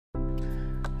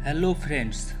Hello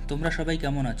friends, তোমরা সবাই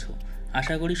কেমন আছো?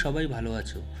 আশা করি সবাই ভালো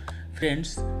আছো। ফ্রেন্ডস,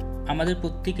 আমাদের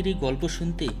প্রত্যেকেরই গল্প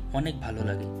শুনতে অনেক ভালো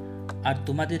লাগে, আর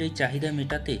তোমাদের এই চাহিদা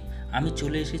মেটাতে আমি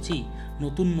চলে এসেছি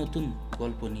নতুন নতুন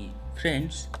গল্প নিয়ে।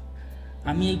 ফ্রেন্ডস,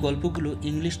 আমি এই গল্পগুলো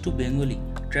ইংলিশ টু বেঙ্গলি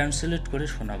ট্রান্সলেট করে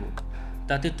শোনাবো।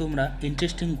 তাতে তোমরা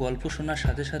ইন্টারেস্টিং গল্প শোনার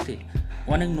সাথে সাথে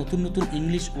অনেক নতুন নতুন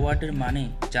ইংলিশ ওয়ার্ডের মানে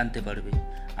জানতে পারবে।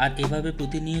 আর এভাবে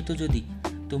প্রতিনিয়ত যদি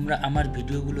তোমরা আমার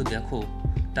ভিডিওগুলো দেখো,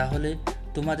 তাহলে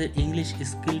তোমাদের ইংলিশ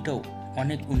স্কিলটাও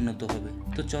অনেক উন্নত হবে।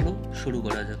 তো চলো শুরু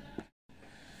করা যাক।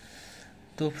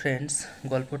 তো ফ্রেন্ডস,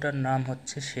 গল্পটার নাম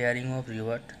হচ্ছে শেয়ারিং অফ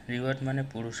রিওয়ার্ড। রিওয়ার্ড মানে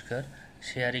পুরস্কার,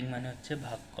 শেয়ারিং মানে হচ্ছে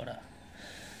ভাগ করা,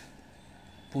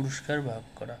 পুরস্কার ভাগ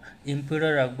করা।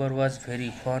 Empire Akbar was very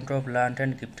fond of learn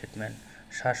and gifted man.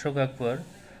 শাসক আকবর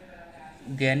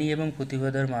জ্ঞানী এবং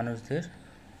প্রতিভাধর মানুষদের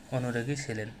অনুরাগী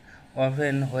ছিলেন।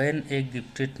 Often when a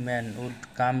gifted man would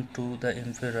come to the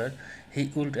emperor, he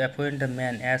would appoint the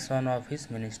man as one of his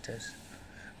ministers.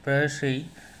 প্রায়শই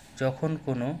যখন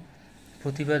কোনো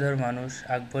প্রতিভাধর মানুষ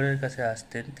আকবরের কাছে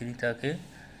আসতেন, তিনি তাকে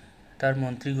তার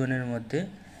মন্ত্রীগণের মধ্যে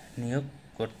নিয়োগ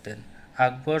করতেন।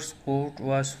 Akbar's court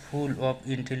was full of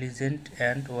intelligent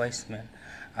and wise man.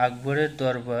 আকবরের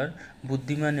দরবার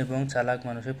বুদ্ধিমান এবং চালাক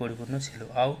মানুষে পরিপূর্ণ ছিল।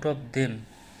 আউট অফ দেম,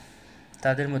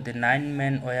 তাদের মধ্যে 9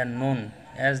 men war known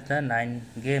as the 9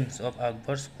 games of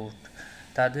Akbar's court.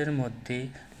 তাদের মধ্যে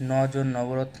 9 জন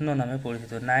নবরত্ন নামে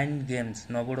পরিচিত। 9 গেমস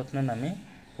নবরত্ন নামে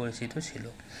পরিচিত ছিল।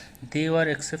 They were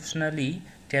exceptionally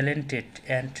talented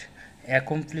and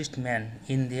accomplished man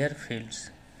in their fields.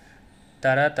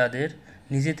 তারা তাদের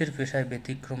নিজেদের পেশায়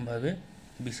ব্যতিক্রমভাবে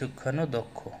বিচক্ষণ ও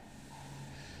দক্ষ।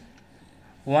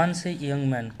 Once a young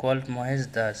man called Mahesh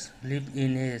Das lived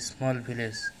in a small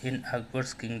village in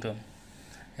Akbar's kingdom.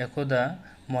 একদা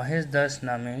মহেশ দাস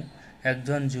নামে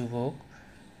একজন যুবক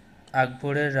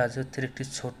আকবরের রাজত্বের একটি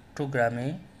ছোট্ট গ্রামে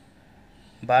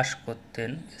বাস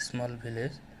করতেন, small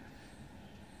village.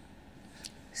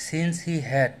 Since he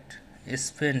had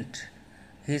spent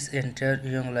his entire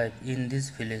young life in this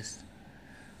village,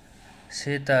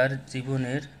 সে তার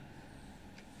জীবনের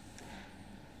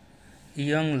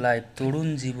ইয়ং লাইফ তরুণ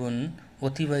জীবন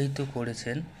অতিবাহিত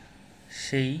করেছেন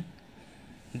সেই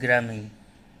গ্রামেই।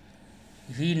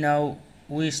 হি নাও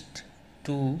wished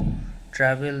to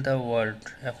travel the world,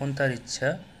 এখন তার ইচ্ছা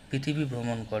পৃথিবী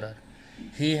ভ্রমণ করার।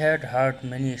 He had hard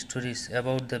many stories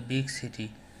about the big city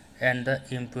and the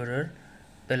empire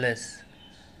palace.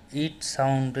 It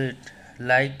sounded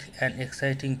like an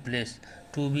exciting place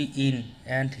to be in,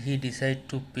 and he decide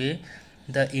to pay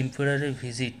the empire a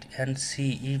visit and see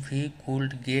if he could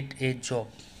get A job.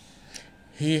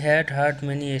 He had hard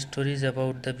many stories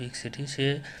about the big city, সে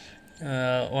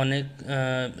অনেক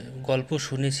গল্প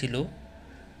শুনেছিল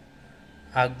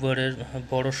আকবরের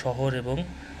বড় শহর এবং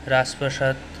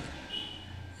রাজপ্রাসাদ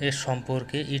এর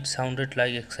সম্পর্কে। ইট sounded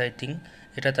like exciting,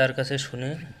 এটা তার কাছে শুনে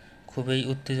খুবই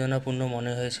উত্তেজনাপূর্ণ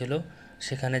মনে হয়েছিল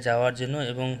সেখানে যাওয়ার জন্য।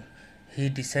 এবং হি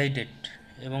ডিসাইডেড,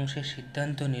 এবং সে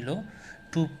সিদ্ধান্ত নিল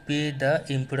to pay the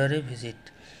empire a visit,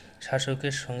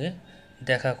 শাসকের সঙ্গে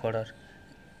দেখা করার।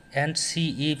 And see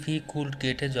if he could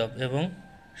get A job, এবং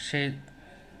সে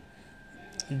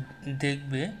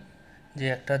দেখবে যে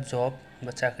একটা জব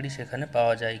বা চাকরি সেখানে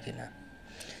পাওয়া যায় কিনা।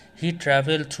 হি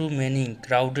ট্রাভেল থ্রু মেনি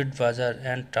ক্রাউডেড বাজার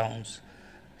অ্যান্ড টাউনস,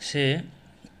 সে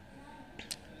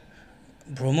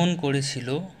ভ্রমণ করেছিল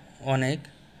অনেক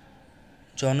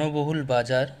জনবহুল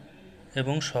বাজার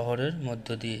এবং শহরের মধ্য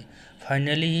দিয়ে।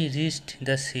 Finally he reached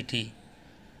the city,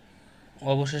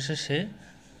 অবশেষে সে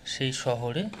সেই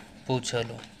শহরে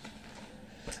পৌঁছালো।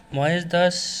 Mahesh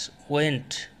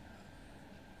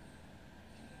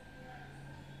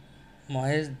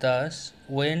Das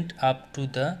went up to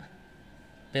the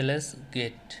palace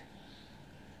gate.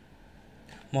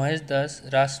 Mahesh Das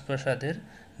রাজপ্রাসাদের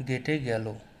গেটে গেল।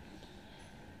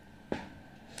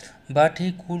 But he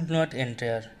could not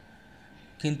enter,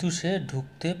 কিন্তু সে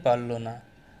ঢুকতে পারল না।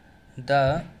 দ্য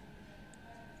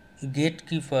গেট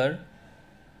কিপার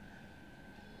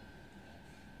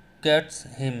ক্যাটস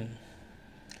হিম,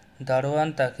 দারোয়ান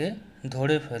তাকে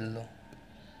ধরে ফেলল।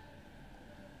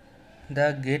 দ্য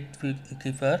গেট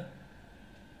কিপার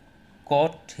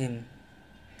কট হিম,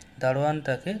 দারোয়ান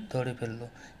তাকে ধরে ফেলল।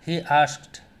 He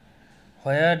asked,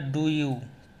 where do you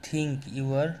think you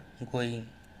are going,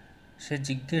 সে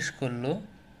জিজ্ঞেস করল,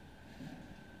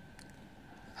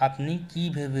 আপনি কি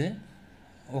ভেবে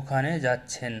ওখানে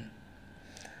যাচ্ছেন?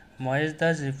 Mahesh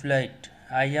Das replied,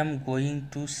 I am going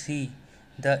to C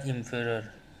the empire.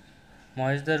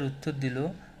 Mahesh Das উত্তর দিল,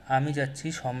 আমি যাচ্ছি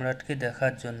সম্রাটকে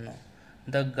দেখার জন্য।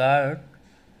 দ্য গার্ড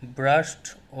ব্রাস্ট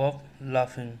অফ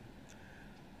লাফিং,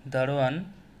 দারোয়ান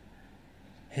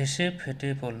হেসে ফেটে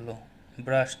পড়ল।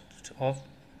 ব্রাস্ট অফ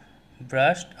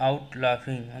ব্রাস্ট আউট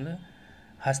লাফিং মানে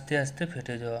হাসতে হাসতে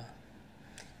ফেটে যাওয়া।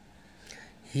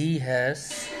 He has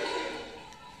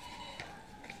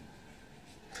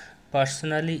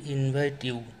personally invite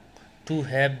you to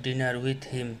have dinner with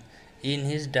him in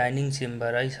his dining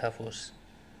chamber I suppose.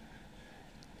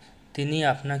 তিনি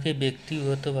আপনাকে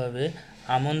ব্যক্তিগতভাবে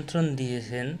আমন্ত্রণ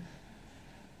দিয়েছেন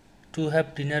to have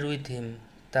dinner with him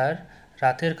তার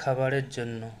রাতের খাবারের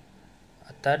জন্য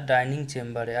তার ডাইনিং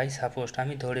চেম্বারে। আই সাপোজ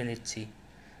আমি ধরে নিচ্ছি।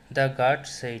 দ্য গার্ড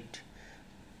সেইড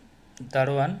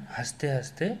দারোয়ান হাসতে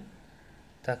হাসতে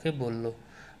তাকে বলল।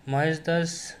 মহেশ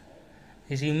দাস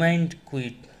রিমাইন্ড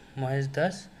কুইট মহেশ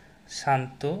দাস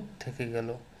শান্ত থেকে গেল।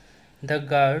 দ্য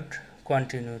গার্ড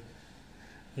কন্টিনিউড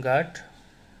গার্ড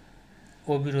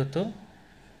অবিরত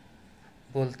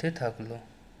বলতে থাকলো।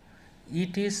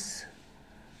 It is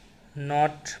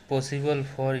not possible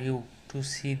for you two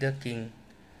C the king.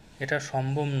 এটা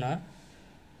সম্ভব না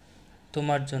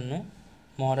তোমার জন্য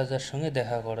মহারাজার সঙ্গে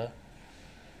দেখা করা।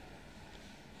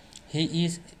 He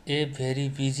is a very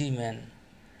busy man.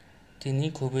 তিনি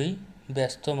খুবই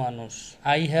ব্যস্ত মানুষ।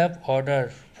 I have order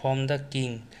from the king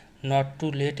not to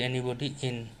late anybody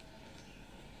in.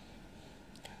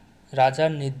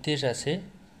 রাজার নির্দেশ আছে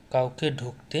কাউকে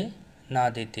ঢুকতে না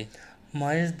দিতে।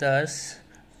 Mahesh Das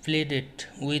প্লেডেড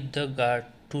with the guard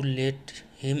two let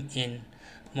him in.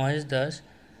 Mahesh Das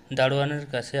দারোয়ানের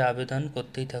কাছে আবেদন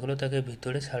করতেই থাকলো তাকে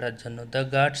ভিতরে ছাড়ার জন্য। The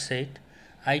guard said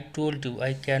I told you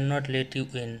I can not late you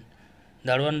in.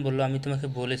 দারোয়ান বলল আমি তোমাকে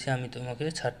বলেছি আমি তোমাকে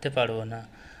ছাড়তে পারবো না।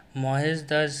 Mahesh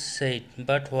Das shed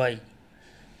but why.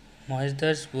 Mahesh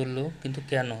Das বলল কিন্তু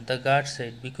কেন। The guard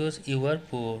shed because you R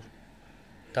poor.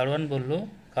 দারোয়ান বলল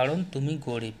কারণ তুমি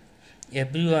গরিব।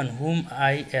 Everyone hmm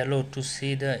I aloe two C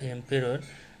the empire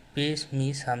pace me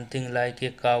something like a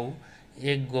cow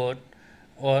A god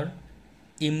or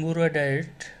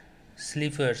embroidered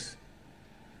sleepers.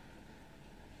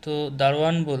 তো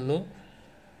দারোয়ান বলল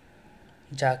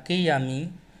যাকেই আমি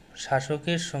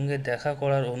শাসকের সঙ্গে দেখা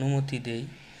করার অনুমতি দেই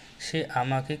সে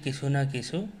আমাকে কিছু না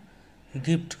কিছু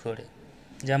গিফট করে,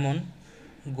 যেমন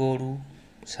গরু,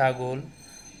 ছাগল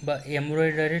বা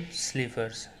এমব্রয়ডারিড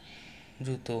স্লিপার্স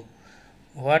জুতো।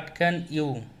 What can you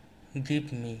give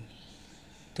me.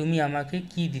 তুমি আমাকে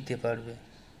কি দিতে পারবে।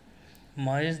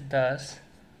 Mahesh Das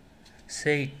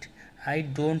said I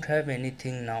don't have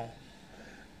anything নাও।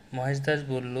 মহেশ দাস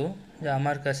বলল যে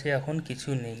আমার কাছে এখন কিছু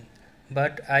নেই।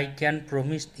 But I can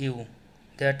promise you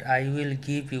that I will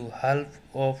give you half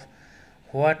of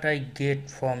what I get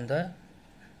from the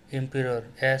empire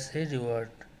as a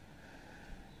reward.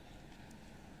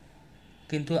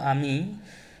 কিন্তু আমি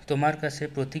তোমার কাছে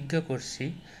প্রতিজ্ঞা করছি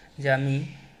যে আমি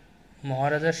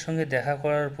মহারাজার সঙ্গে দেখা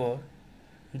করার পর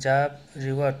যা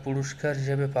রিওয়ার্ড পুরস্কার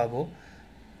হিসেবে পাবো,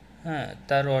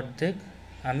 তার অর্ধেক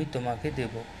আমি তোমাকে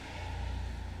দেব।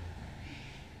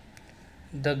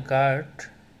 The guard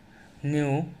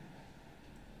new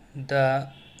the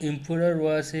empire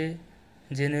was A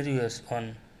জেনারিয়াস one.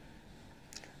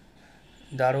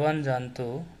 দারোয়ান জানত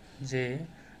যে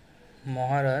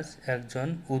মহারাজ একজন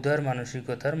উদার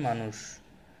মানসিকতার মানুষ।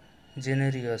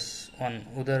 জেনারিয়াস ওয়ান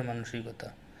উদার মানসিকতা।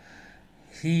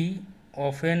 হি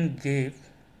often gave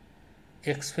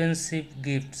expensive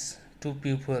gifts two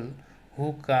people who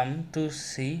come to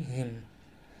see him.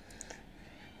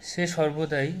 সে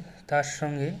সর্বদাই তার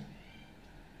সঙ্গে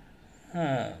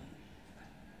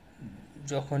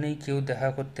যখনই কেউ দেখা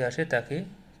করতে আসে তাকে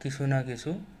কিছু না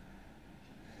কিছু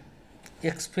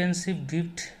এক্সপেন্সিভ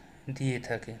গিফট দিয়ে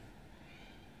থাকে,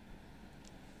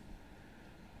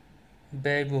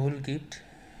 ব্যয়বহুল গিফট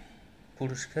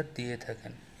পুরস্কার দিয়ে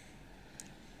থাকেন।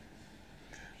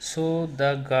 So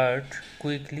the guard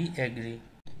quickly agri.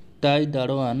 তাই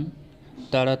দারোয়ান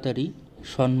তাড়াতাড়ি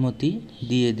সম্মতি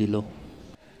দিয়ে দিল।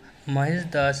 Mahesh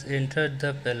Das entered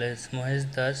the palace. Mahesh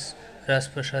Das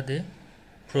রাজপ্রাসাদে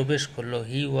প্রবেশ করল।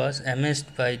 হি ওয়াজ amazed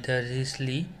by the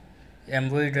রিচলি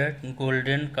embroidered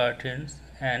golden curtains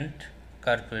and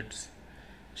কার্পেটস।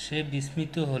 সে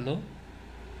বিস্মিত হল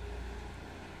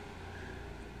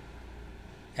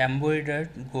এমব্রয়ডার্ড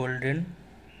গোল্ডেন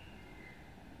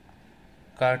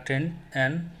কার্টেন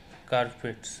অ্যান্ড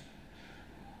কার্পেটস।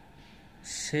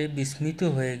 সে বিস্মিত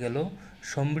হয়ে গেল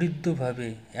সমৃদ্ধভাবে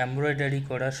এমব্রয়ডারি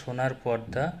করা সোনার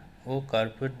পর্দা ও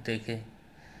কার্পেট দেখে।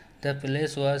 The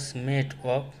palace was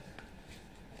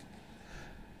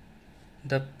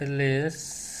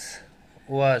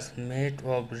made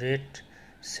of red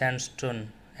sandstone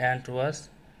and was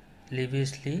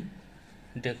lavishly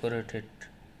decorated.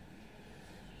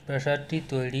 প্রাসাদটি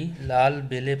তৈরি লাল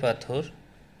বেলে পাথর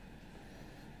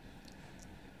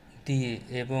দিয়ে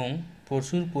এবং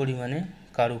প্রচুর পরিমাণে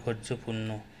কারুকার্যপূর্ণ।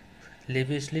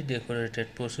 লেভিশলি ডেকোরেটেড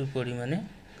প্রচুর পরিমাণে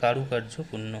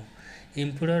কারুকার্যপূর্ণ।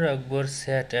 Emperor Akbar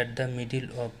SAT at the middle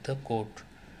of the court.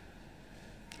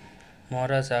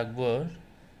 মহারাজ আকবর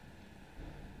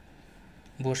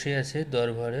বসে আছে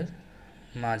দরবারের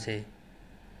মাঝে।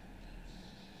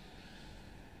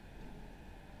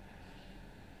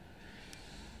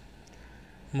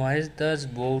 মহেশ দাস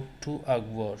bowed to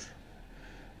আকবর।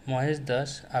 মহেশ দাস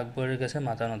আকবরের কাছে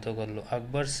মাথা নত করল।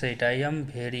 আকবর said, I am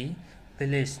very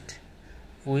pleased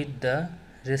with the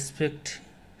respect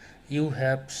you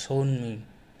have shown me.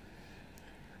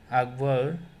 আকবর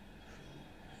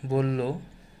বলল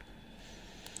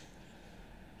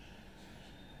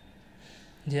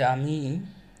যে আমি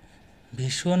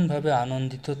ভীষণভাবে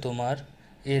আনন্দিত তোমার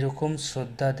এরকম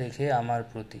শ্রদ্ধা দেখে আমার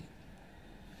প্রতি।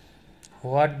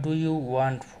 What do you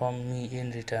want from me in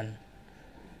return?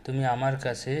 তুমি আমার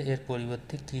কাছে এর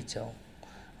পরিবর্তে কী চাও?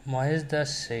 Mahesh Das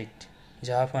set,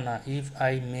 জাহাপানা, if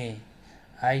I may,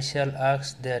 I shall ask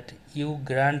that you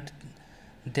grant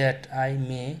that I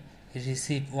may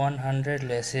receive 100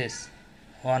 lashes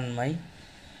on my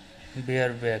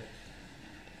bear back.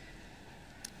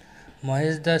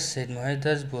 Mahesh Das set, Mahesh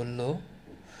Das বলল,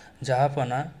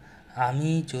 জাহাপানা,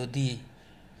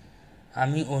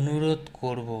 আমি অনুরোধ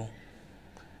করব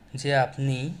যে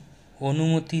আপনি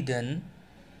অনুমতি দেন,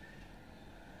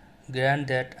 grant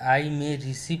that I may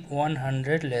receive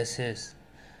 100 lashes,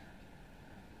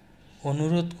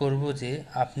 অনুরোধ করব যে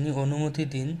আপনি অনুমতি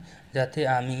দিন যাতে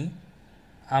আমি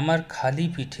আমার খালি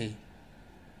পিঠে,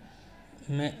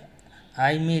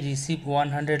 I may receive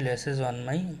 100 lashes on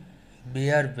my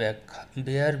bear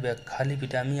back, খালি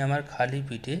পিঠে, আমি আমার খালি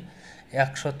পিঠে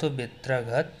 100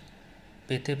 বেত্রাঘাত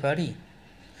পেতে পারি।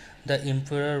 The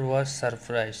emperor was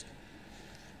surprised.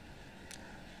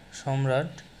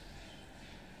 সম্রাট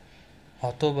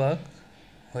হতবাক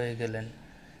হয়ে গেলেন।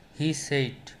 He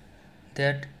said,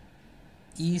 that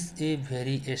is a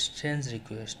very strange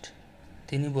request.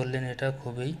 তিনি বললেন, এটা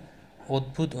খুবই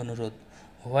অদ্ভুত অনুরোধ।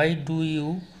 Why do you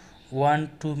want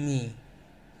to me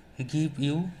give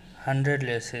you 100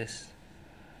 lashes?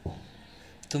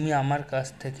 তুমি আমার কাছ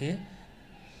থেকে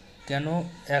কেন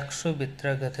 100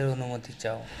 বেত্রাঘাতের অনুমতি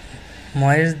চাও?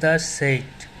 Mahesh Das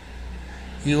shed,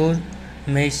 your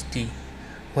মেজেস্টি,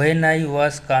 when I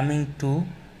was coming to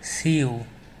C you.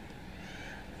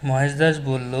 Mahesh Das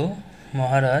বলল,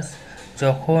 মহারাজ,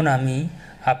 যখন আমি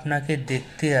আপনাকে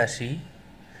দেখতে আসি,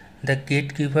 the gate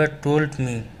keeper told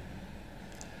me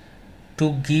to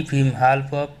give him half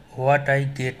of what I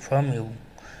get from you.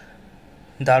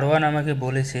 দারোয়ান আমাকে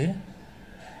বলেছে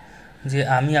যে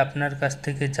আমি আপনার কাছ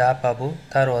থেকে যা পাবো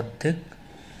তার অর্ধেক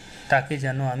তাকে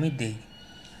যেন আমি দিই।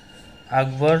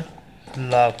 আকবর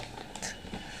লাফড।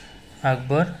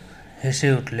 আকবর হেসে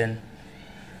উঠলেন।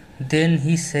 দেন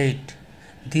he said,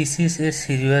 this is a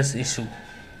serious issue.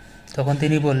 তখন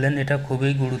তিনি বললেন, এটা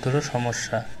খুবই গুরুতর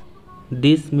সমস্যা।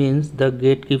 This means the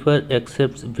gate keeper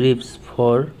accepts ব্রিফস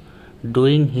for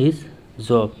doing his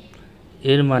job.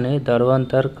 এর মানে দারোয়ান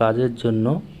তার কাজের জন্য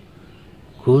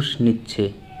ঘুষ নিচ্ছে।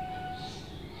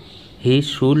 হি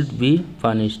শুড বি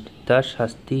পানিশড, তার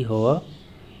শাস্তি হওয়া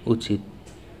উচিত।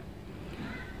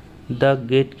 The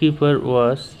gate keeper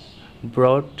was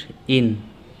ব্রট in,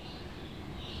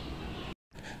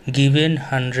 given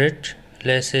 100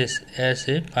 lashes as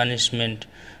a punishment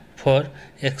for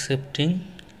accepting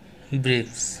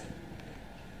briefs.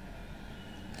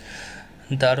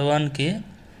 দারোয়ানকে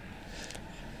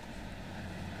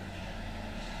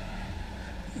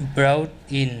ব্রাউট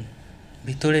in,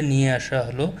 ভিতরে নিয়ে আসা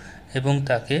হলো এবং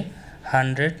তাকে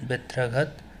 100 বেত্রাঘাত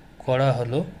করা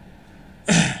হলো,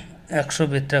 100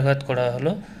 বেত্রাঘাত করা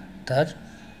হলো তার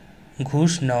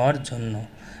ঘুষ নেওয়ার জন্য।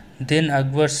 দেন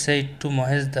আকবর said to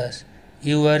Mahesh Das,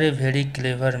 you R a very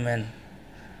clever man.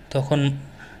 তখন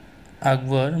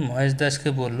আকবর মহেশ দাসকে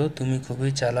বলল, তুমি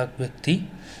খুবই চালাক ব্যক্তি।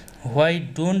 Why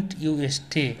don't you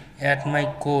stay at my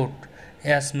court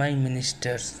as my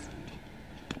ministers?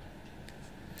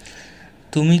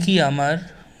 তুমি কি আমার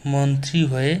মন্ত্রী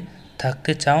হয়ে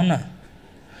থাকতে চাও না?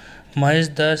 Mahesh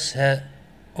Das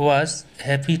was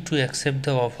happy to accept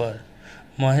the offer.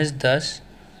 Mahesh Das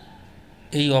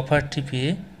এই অফারটি পেয়ে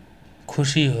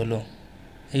খুশি হলো,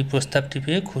 এই প্রস্তাবটি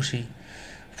পেয়ে খুশি।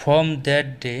 From that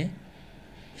day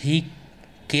he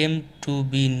came to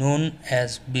be known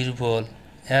as Birbal,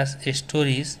 as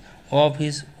stories of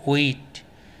his wheat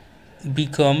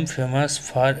BCom famous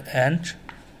fur and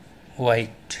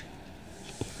wide.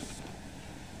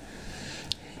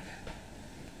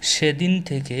 সেদিন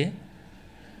থেকে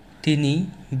তিনি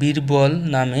বীরবল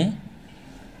নামে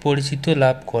পরিচিত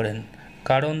লাভ করেন,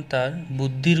 কারণ তার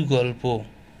বুদ্ধির গল্প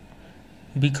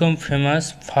BCom famous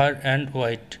fur and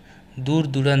wide, দূর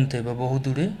দূরান্তে বা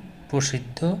বহুদূরে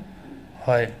প্রসিদ্ধ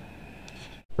হয়।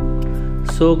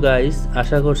 সো গাইস,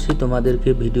 আশা করছি তোমাদেরকে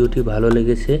ভিডিওটি ভালো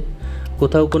লেগেছে।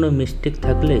 কোথাও কোনো মিস্টেক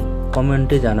থাকলে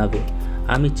কমেন্টে জানাবে।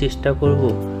 আমি চেষ্টা করব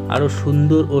আরও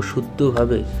সুন্দর ও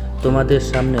শুদ্ধভাবে তোমাদের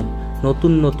সামনে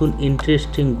নতুন নতুন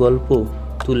ইন্টারেস্টিং গল্প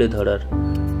তুলে ধরার।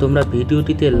 তোমরা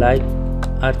ভিডিওটিতে লাইক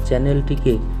আর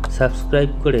চ্যানেলটিকে সাবস্ক্রাইব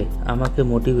করে আমাকে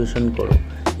মোটিভেশন করো,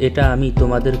 এটা আমি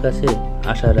তোমাদের কাছে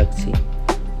আশা রাখছি।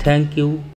 Thank you.